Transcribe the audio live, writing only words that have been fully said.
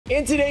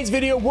In today's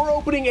video, we're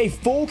opening a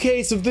full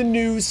case of the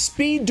new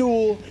Speed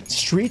Duel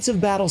Streets of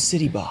Battle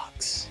City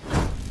box.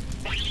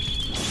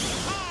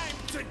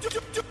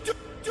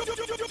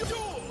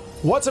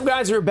 What's up,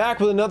 guys? We're back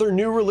with another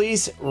new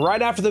release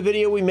right after the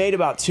video we made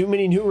about too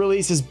many new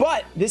releases,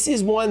 but this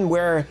is one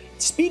where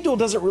Speed Duel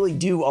doesn't really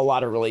do a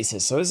lot of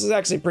releases, so this is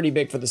actually pretty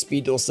big for the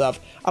Speed Duel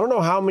stuff. I don't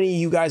know how many of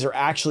you guys are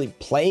actually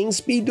playing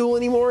Speed Duel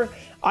anymore.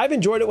 I've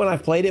enjoyed it when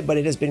I've played it, but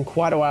it has been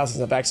quite a while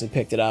since I've actually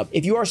picked it up.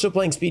 If you are still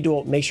playing Speed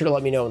Duel, make sure to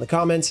let me know in the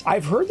comments.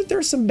 I've heard that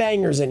there's some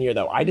bangers in here,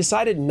 though. I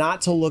decided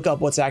not to look up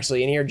what's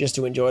actually in here just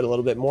to enjoy it a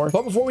little bit more.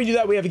 But before we do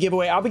that, we have a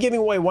giveaway. I'll be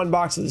giving away one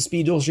box of the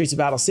Speed Duel Streets of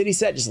Battle City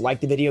set. Just like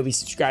the video, be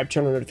subscribed,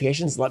 turn on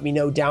notifications. Let me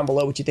know down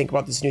below what you think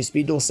about this new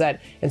Speed Duel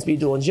set and Speed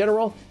Duel in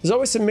general. There's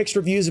always some mixed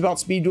reviews about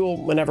Speed Duel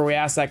whenever we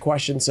ask that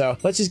question, so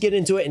let's just get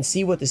into it and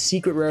see what the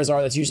secret rares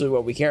are. That's usually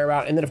what we care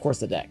about, and then of course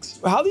the decks.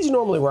 How these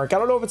normally work, I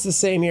don't know if it's the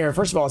same here.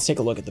 First of all, let's take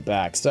a look at the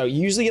back. So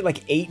you usually get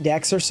like 8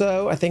 decks or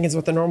so, I think is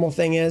what the normal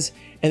thing is,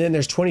 and then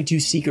there's 22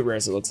 secret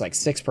rares. It looks like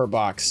 6 per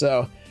box,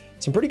 so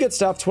some pretty good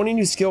stuff. 20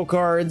 new skill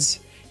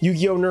cards.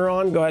 Yu-Gi-Oh!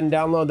 Neuron, go ahead and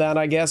download that,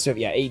 I guess. So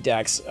yeah, 8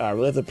 decks.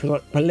 Relive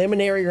the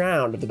preliminary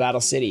round of the Battle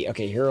City.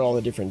 Okay, here are all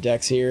the different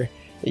decks here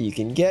that you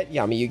can get.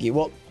 Yami Yu-Gi.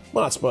 Well,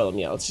 not spoil them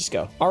yet. Let's just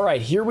go. All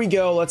right, here we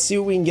go. Let's see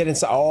what we can get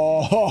inside.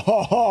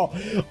 Oh,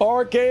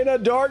 Arcana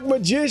Dark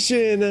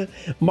Magician.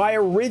 My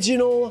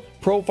original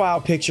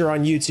profile picture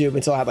on YouTube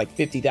until I had like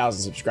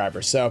 50,000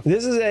 subscribers. So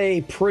this is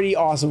a pretty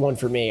awesome one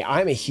for me.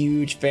 I'm a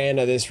huge fan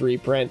of this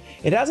reprint.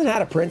 It hasn't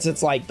had a print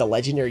since like the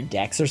Legendary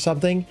Decks or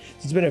something.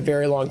 It's been a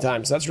very long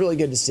time. So that's really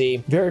good to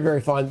see. Very,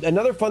 very fun.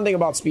 Another fun thing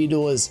about Speed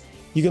Duel is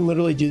you can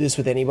literally do this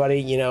with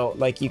anybody. You know,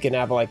 like you can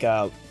have like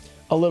a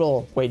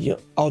little, wait,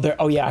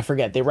 oh yeah, I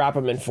forget. They wrap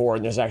them in 4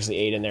 and there's actually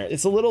 8 in there.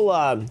 It's a little,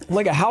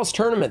 like a house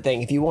tournament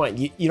thing if you want.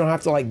 You don't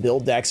have to like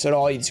build decks at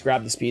all. You just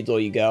grab the Speed Duel,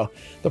 you go.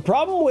 The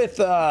problem with,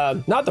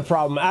 not the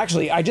problem,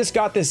 actually, I just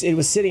got this. It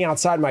was sitting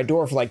outside my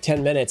door for like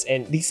 10 minutes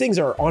and these things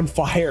are on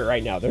fire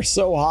right now. They're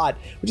so hot,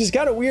 which is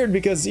kind of weird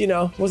because, you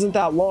know, it wasn't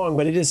that long,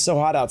 but it is so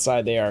hot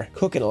outside. They are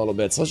cooking a little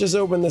bit. So let's just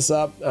open this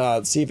up,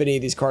 see if any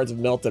of these cards have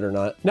melted or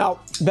not.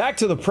 Now, back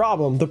to the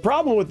problem. The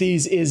problem with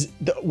these is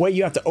the way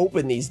you have to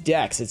open these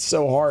decks. It's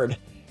so hard.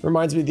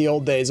 Reminds me of the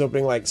old days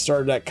opening like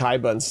starter deck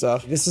Kaiba and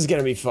stuff. This is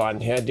gonna be fun,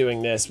 yeah,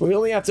 doing this. We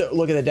only have to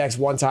look at the decks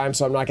one time,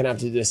 so I'm not gonna have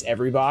to do this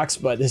every box,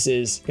 but this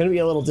is gonna be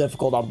a little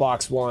difficult on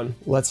box 1.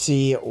 Let's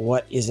see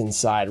what is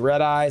inside.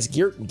 Red Eyes,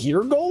 Gear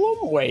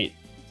Golem? Wait,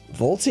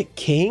 Voltic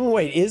King?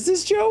 Wait, is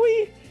this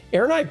Joey?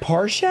 Aeronite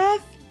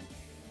Parshath?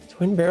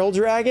 Twin Barrel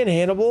Dragon,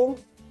 Hannibal?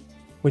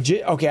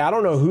 Okay, I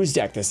don't know whose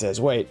deck this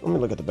is. Wait, let me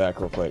look at the back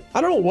real quick.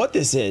 I don't know what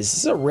this is. This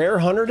is a rare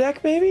hunter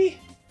deck, maybe?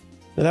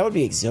 No, that would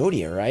be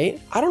Exodia, right?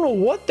 I don't know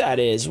what that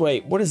is.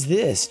 Wait, what is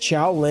this?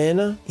 Chow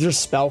Lin? These are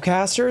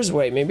spellcasters?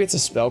 Wait, maybe it's a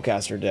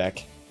spellcaster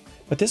deck.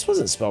 But this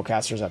wasn't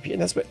spellcasters up here.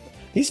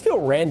 These feel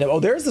random. Oh,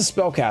 there's the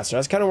spellcaster.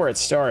 That's kind of where it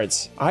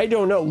starts. I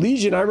don't know.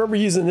 Legion, I remember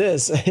using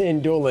this in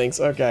Duel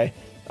Links. Okay.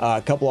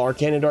 A couple of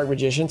Arcana Dark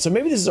Magician. So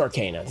maybe this is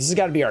Arcana. This has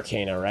got to be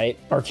Arcana, right?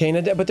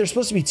 Arcana, but there's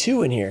supposed to be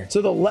 2 in here.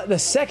 So the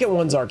second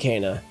one's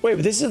Arcana. Wait,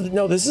 but this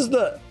is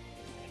the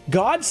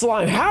God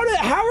Slime. How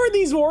are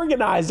these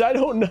organized? I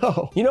don't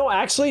know. You know,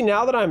 actually,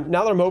 now that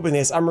I'm opening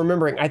this, I'm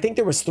remembering. I think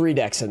there was 3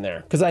 decks in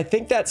there because I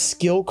think that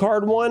skill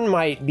card one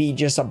might be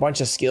just a bunch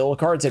of skill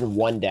cards in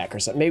one deck or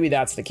something. Maybe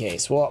that's the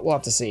case. We'll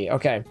have to see.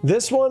 Okay,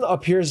 this one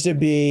appears to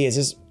be. Is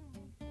this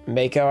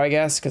Mako? I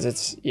guess because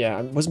it's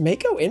Was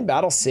Mako in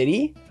Battle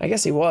City? I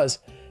guess he was.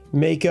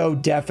 Mako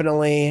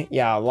definitely.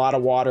 Yeah, a lot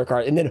of water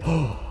cards, and then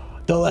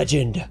the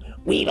legend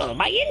Weevil,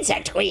 my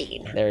insect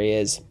queen. There he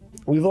is.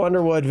 Weevil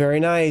Underwood, very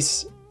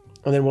nice.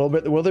 And then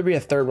will there be a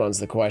third one's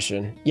the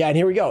question. Yeah, and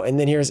here we go. And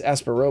then here's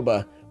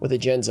Esperoba with a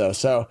Genzo.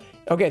 So,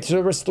 okay, so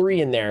there was 3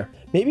 in there.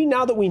 Maybe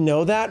now that we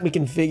know that, we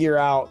can figure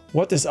out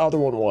what this other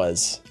one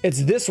was.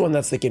 It's this one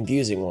that's the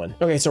confusing one.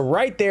 Okay, so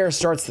right there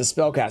starts the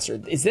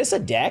Spellcaster. Is this a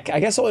deck?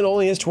 I guess it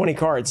only is 20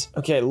 cards.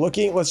 Okay,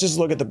 let's just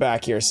look at the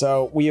back here.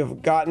 So we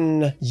have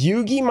gotten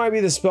Yugi might be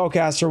the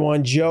Spellcaster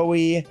one,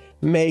 Joey,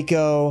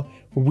 Mako,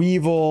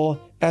 Weevil,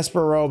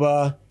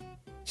 Esperoba.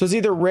 So it's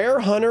either Rare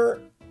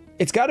Hunter.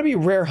 It's got to be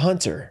Rare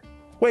Hunter.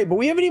 Wait, but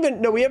we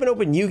haven't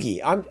opened Yugi.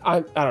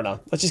 I don't know.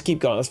 Let's just keep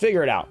going. Let's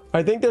figure it out.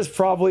 I think there's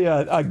probably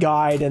a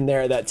guide in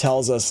there that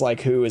tells us like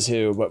who is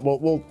who, but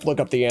we'll look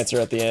up the answer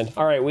at the end.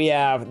 All right,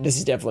 this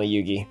is definitely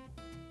Yugi.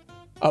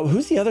 Oh,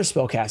 who's the other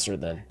spellcaster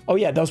then? Oh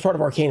yeah, that was part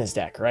of Arcana's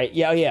deck, right?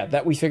 Yeah,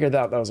 that we figured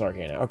out that was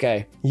Arcana.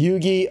 Okay,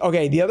 Yugi.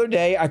 Okay, the other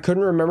day I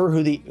couldn't remember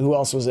who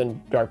else was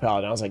in Dark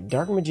Paladin. I was like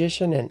Dark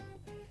Magician and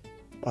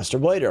Buster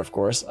Blader, of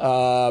course.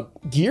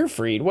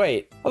 Gearfried.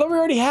 Wait, I thought we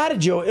already had a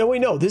Joey. Oh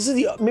wait, no.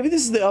 Maybe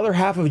this is the other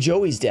half of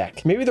Joey's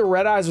deck. Maybe the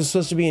Red Eyes was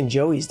supposed to be in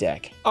Joey's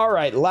deck. All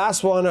right,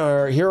 last one.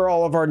 Here are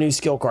all of our new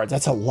skill cards.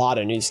 That's a lot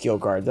of new skill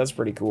cards. That's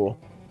pretty cool.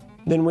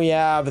 Then we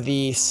have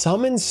the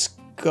Summon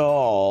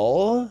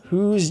Skull.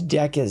 Whose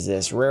deck is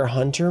this? Rare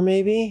Hunter,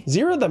 maybe?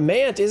 Zero the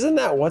Mant. Isn't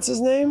that what's his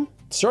name?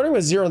 Starting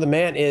with Zero the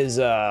Mant is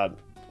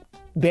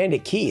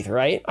Bandit Keith,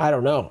 right? I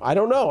don't know.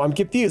 I'm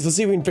confused. Let's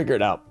see if we can figure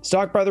it out.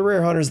 Stocked by the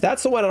Rare Hunters.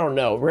 That's the one I don't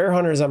know. Rare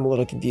Hunters, I'm a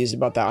little confused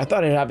about that. I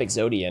thought it'd have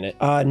Exodia in it.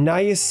 Now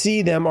you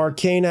see them,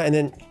 Arcana, and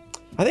then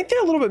I think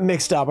they're a little bit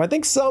mixed up. I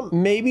think some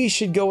maybe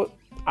should go,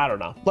 I don't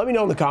know. Let me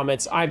know in the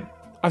comments. I've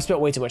spent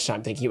way too much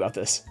time thinking about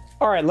this.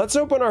 All right, let's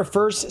open our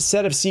first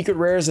set of secret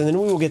rares, and then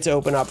we will get to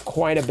open up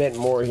quite a bit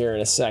more here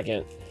in a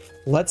second.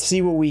 Let's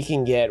see what we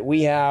can get.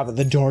 We have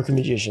the Dark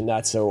Magician.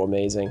 That's so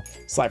amazing.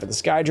 Slifer the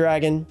Sky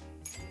Dragon.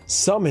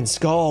 Summon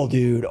Skull,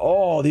 dude.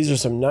 Oh, these are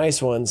some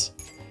nice ones.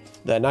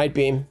 The Night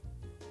Beam.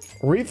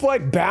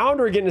 Reflect Bound,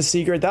 we're getting a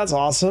secret. That's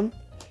awesome.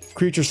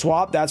 Creature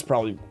Swap, that's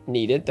probably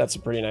needed. That's a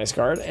pretty nice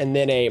card. And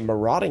then a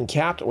Marauding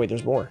Captain. Wait,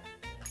 there's more.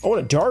 Oh,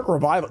 and a Dark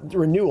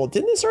Renewal.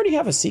 Didn't this already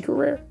have a secret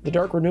rare? The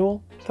Dark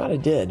Renewal? Thought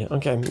it did.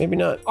 Okay, maybe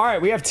not. All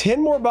right, we have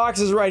 10 more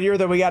boxes right here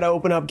that we got to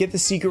open up, get the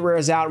secret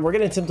rares out, and we're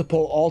going to attempt to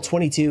pull all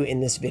 22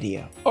 in this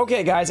video.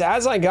 Okay, guys,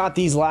 as I got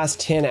these last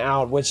 10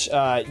 out, which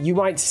you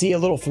might see a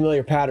little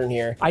familiar pattern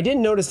here. I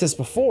didn't notice this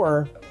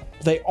before.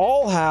 They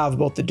all have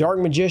both the Dark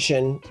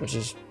Magician, which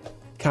is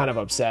kind of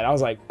upset. I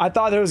was like, I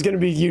thought it was going to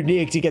be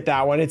unique to get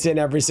that one. It's in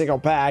every single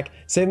pack.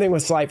 Same thing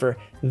with Slifer.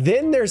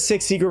 Then there's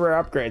 6 secret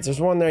rare upgrades. There's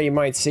one there you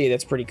might see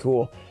that's pretty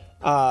cool.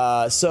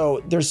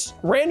 So there's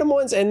random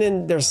ones, and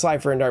then there's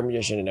Slifer and Dark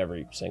Magician in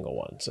every single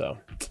one. So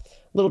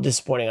a little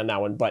disappointing on that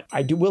one, but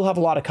will have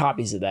a lot of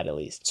copies of that at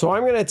least. So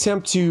I'm going to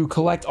attempt to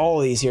collect all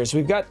of these here. So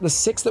we've got the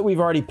 6 that we've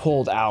already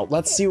pulled out.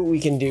 Let's see what we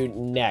can do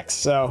next.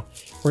 So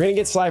we're going to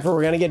get Slifer.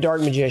 We're going to get Dark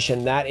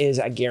Magician. That is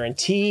a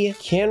guarantee.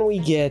 Can we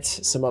get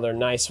some other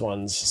nice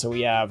ones? So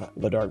we have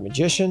the Dark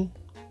Magician.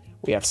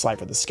 We have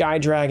Slifer the Sky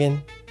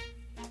Dragon.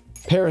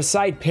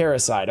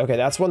 Parasite. Okay,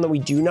 that's one that we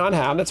do not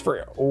have. That's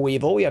for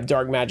Weevil. We have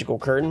Dark Magical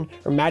Curtain,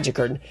 or Magic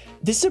Curtain.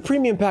 This is a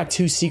premium pack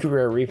 2 secret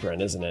rare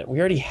reprint, isn't it? We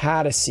already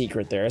had a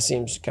secret there.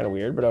 Seems kind of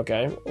weird, but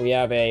okay. We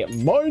have a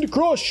Mind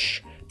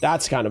Crush.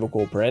 That's kind of a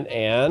cool print.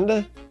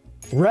 And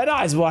Red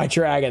Eyes White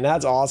Dragon.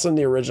 That's awesome.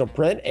 The original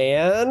print.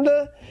 And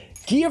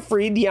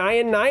Geofried, the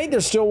Iron Knight.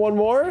 There's still one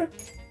more.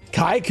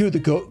 Kaiku, the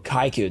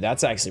Kaiku,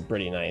 that's actually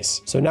pretty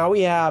nice. So now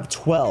we have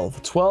 12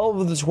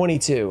 of the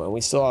 22, and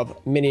we still have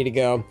many to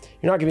go.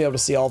 You're not gonna be able to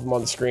see all of them on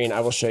the screen.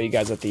 I will show you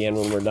guys at the end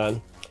when we're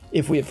done,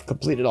 if we have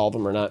completed all of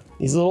them or not.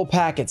 These little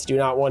packets do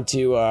not want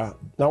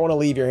to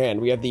leave your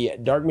hand. We have the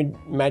Dark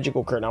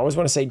Magical Curtain. I always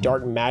want to say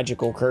Dark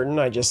Magical Curtain.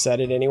 I just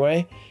said it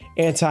anyway.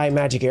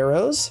 Anti-Magic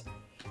Arrows.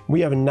 We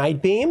have a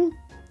Night Beam.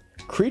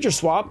 Creature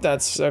Swap,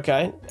 that's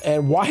okay.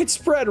 And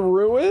Widespread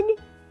Ruin.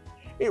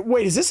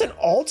 Wait, is this an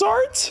alt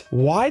art?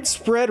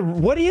 Widespread,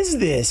 what is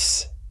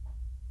this?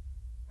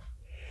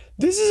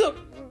 This is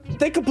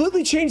they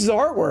completely changed the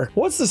artwork.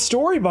 What's the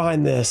story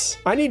behind this?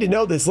 I need to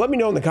know this. Let me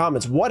know in the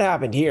comments what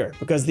happened here,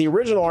 because the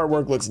original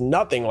artwork looks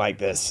nothing like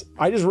this.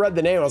 I just read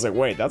the name, I was like,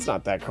 wait, that's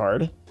not that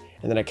card.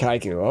 And then a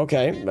Kaiku,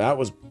 okay,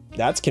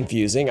 that's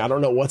confusing. I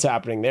don't know what's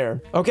happening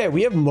there. Okay,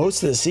 we have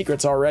most of the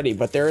secrets already,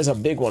 but there is a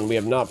big one we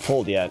have not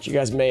pulled yet. You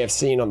guys may have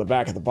seen on the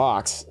back of the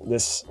box.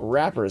 This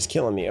wrapper is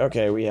killing me.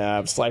 Okay, we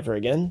have Slifer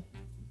again.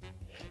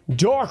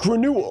 Dark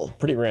Renewal,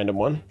 pretty random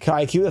one.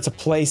 Kaiku, that's a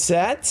play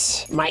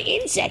set. My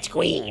Insect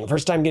Queen,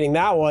 first time getting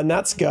that one.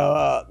 That's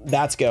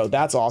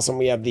awesome.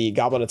 We have the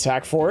Goblin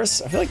Attack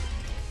Force. I feel like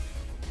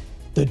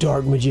the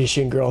Dark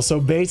Magician Girl. So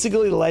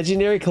basically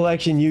Legendary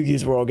Collection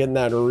Yugi's World getting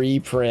that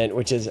reprint,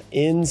 which is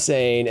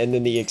insane. And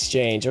then the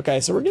exchange. Okay,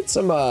 so we're getting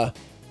some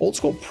old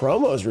school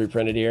promos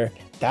reprinted here.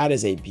 That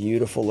is a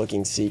beautiful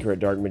looking secret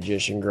Dark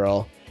Magician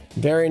Girl.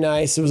 Very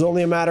nice. It was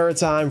only a matter of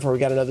time before we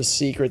got another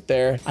secret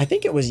there. I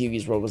think it was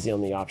Yugi's World was the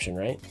only option,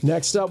 right?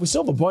 Next up, we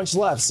still have a bunch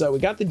left. So we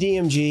got the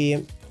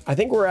DMG. I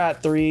think we're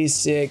at 3,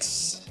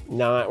 6,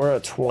 9. We're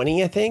at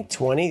 20, I think.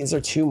 20. Is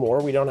there 2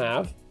 more we don't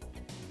have?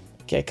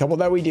 Okay, a couple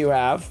that we do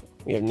have.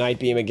 We have Night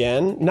Beam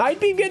again.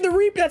 Night Beam getting the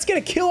reprint. That's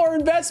going to kill our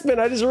investment.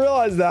 I just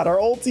realized that. Our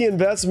ulti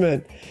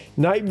investment.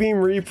 Night Beam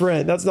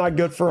reprint. That's not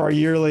good for our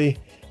yearly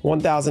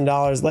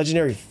 $1,000.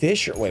 Legendary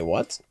Fisher. Wait,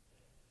 what?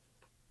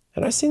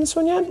 Had I seen this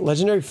one yet?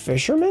 Legendary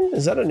Fisherman?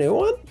 Is that a new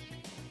one?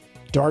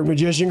 Dark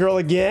Magician Girl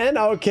again.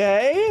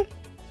 Okay.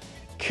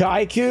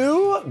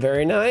 Kaiku.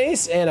 Very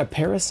nice. And a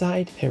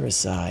Parasite.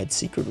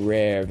 Secret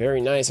rare.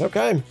 Very nice.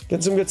 Okay.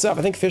 Getting some good stuff.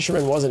 I think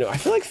Fisherman wasn't new. I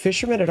feel like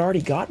Fisherman had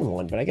already gotten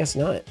one, but I guess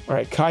not. All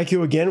right.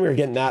 Kaiku again. We were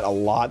getting that a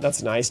lot.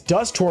 That's nice.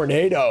 Dust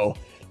Tornado.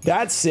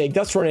 That's sick.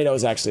 Dust Tornado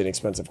is actually an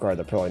expensive card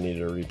that probably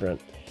needed a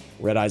reprint.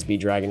 Red Eyes Bee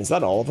Dragon. Is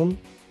that all of them?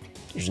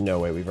 There's no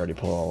way we've already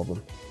pulled all of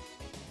them.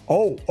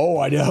 Oh,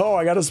 I know.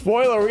 I got a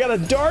spoiler. We got a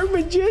Dark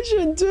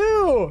Magician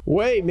too.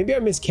 Wait, maybe I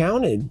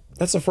miscounted.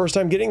 That's the first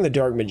time getting the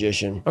Dark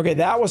Magician. Okay,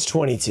 that was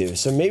 22.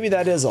 So maybe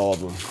that is all of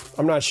them.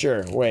 I'm not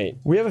sure. Wait,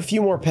 we have a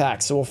few more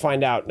packs, so we'll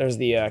find out. There's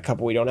the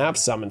couple we don't have.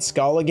 Summon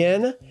Skull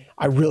again.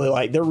 I really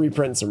like, they're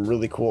reprinting some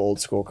really cool old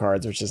school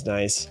cards, which is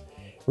nice.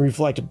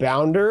 Reflect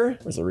Bounder.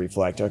 Where's the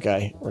Reflect?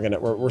 Okay,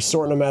 we're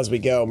sorting them as we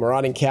go.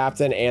 Marauding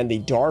Captain and the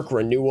Dark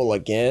Renewal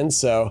again.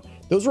 So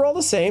those were all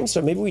the same,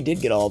 so maybe we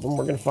did get all of them.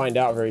 We're gonna find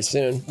out very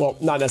soon. Well,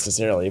 not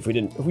necessarily. If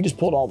we just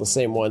pulled all the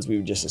same ones, we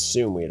would just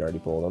assume we had already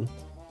pulled them.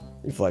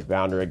 Reflect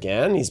Bounder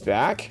again. He's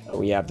back.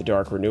 We have the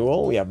Dark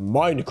Renewal. We have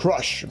Mind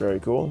Crush. Very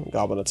cool.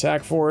 Goblin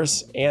Attack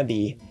Force. And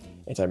the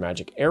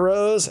Anti-Magic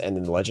Arrows. And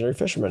then the Legendary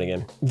Fisherman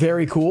again.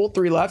 Very cool.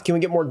 3 left. Can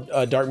we get more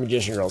Dark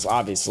Magician Girls?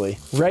 Obviously.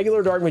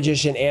 Regular Dark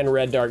Magician and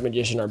Red Dark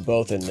Magician are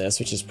both in this,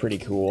 which is pretty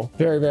cool.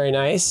 Very, very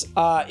nice.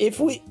 If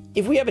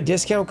we have a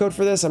discount code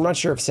for this, I'm not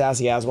sure if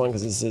Sassy has one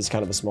because this is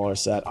kind of a smaller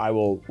set. I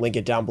will link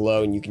it down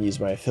below and you can use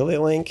my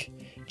affiliate link.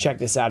 Check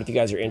this out if you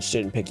guys are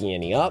interested in picking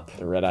any up.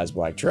 The Red Eyes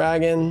Black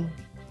Dragon.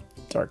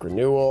 Dark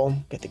Renewal,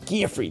 got the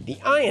Geofried, the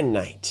Iron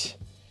Knight,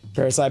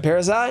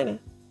 Parasite,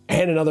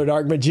 and another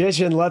Dark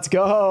Magician. Let's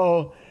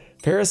go.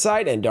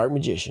 Parasite and Dark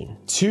Magician.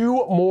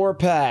 2 more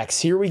packs.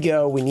 Here we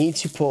go. We need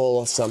to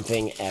pull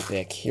something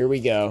epic. Here we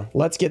go.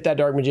 Let's get that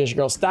Dark Magician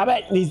girl. Stop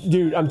it.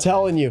 Dude, I'm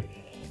telling you,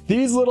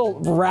 these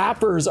little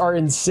wrappers are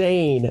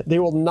insane. They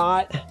will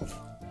not.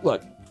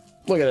 Look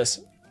at this.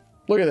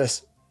 Look at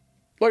this.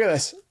 Look at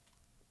this.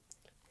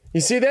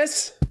 You see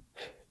this?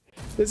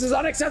 This is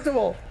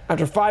unacceptable.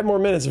 After 5 more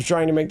minutes of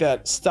trying to make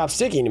that stop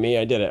sticking to me,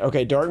 I did it.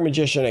 Okay, Dark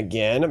Magician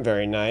again.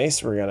 Very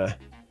nice. We're gonna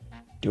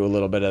do a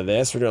little bit of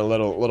this. We're doing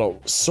a little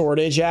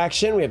swordage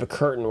action. We have a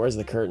curtain. Where's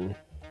the curtain?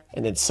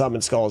 And then Summon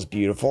Skull is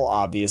beautiful,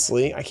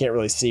 obviously. I can't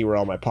really see where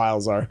all my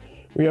piles are.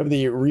 We have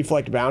the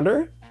Reflect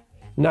Bounder,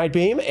 Night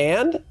Beam,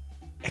 and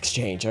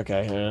Exchange.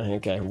 Okay,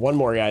 okay. One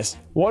more, guys.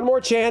 One more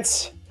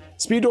chance.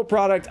 Speed Duel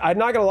product, I'm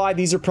not gonna lie,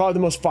 these are probably the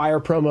most fire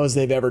promos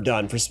they've ever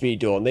done for Speed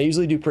Duel, and they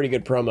usually do pretty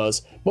good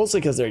promos, mostly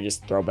because they're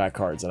just throwback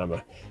cards,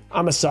 and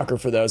I'm a sucker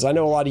for those. I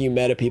know a lot of you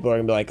meta people are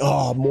gonna be like,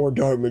 oh, more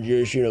Dark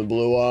Magician and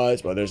Blue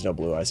Eyes. Well, there's no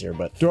Blue Eyes here,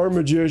 but Dark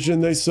Magician,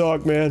 they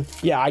suck, man.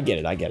 Yeah, I get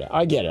it,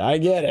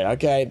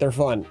 okay, they're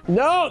fun.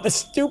 No, the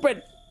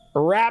stupid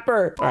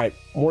wrapper. All right,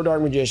 more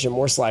Dark Magician,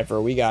 more Slifer,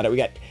 we got it. We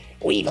got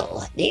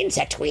Weevil, the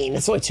Insect Queen.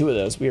 That's only 2 of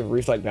those. We have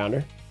Reflect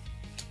Bounder.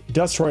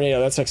 Dust Tornado,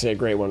 that's actually a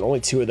great one. Only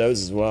 2 of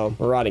those as well.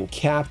 Marauding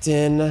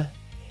Captain.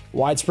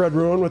 Widespread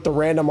Ruin with the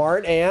random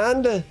art.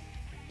 And,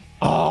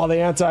 oh, the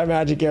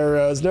Anti-Magic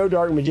Arrows. No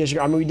Dark Magician.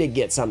 I mean, we did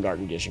get some Dark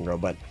Magician Girl,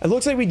 but it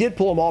looks like we did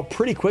pull them all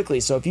pretty quickly.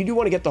 So if you do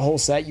want to get the whole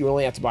set, you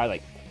only have to buy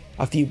like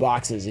a few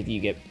boxes if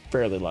you get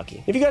fairly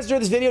lucky. If you guys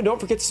enjoyed this video, don't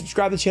forget to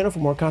subscribe to the channel for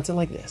more content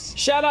like this.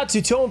 Shout out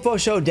to Toe Info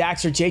Show,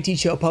 Daxter, JT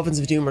Cho, Puffins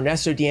of Doom,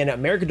 Ernesto Deanna,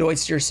 America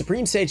Deutster,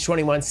 Supreme Sage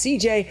 21,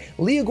 CJ,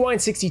 Leo Gwine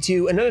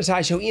 62, Another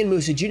Tai Show, Ian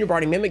Musa, Junior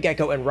Barney, Mimic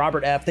Gecko, and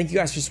Robert F. Thank you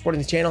guys for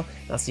supporting the channel.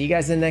 I'll see you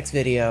guys in the next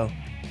video.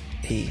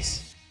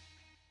 Peace.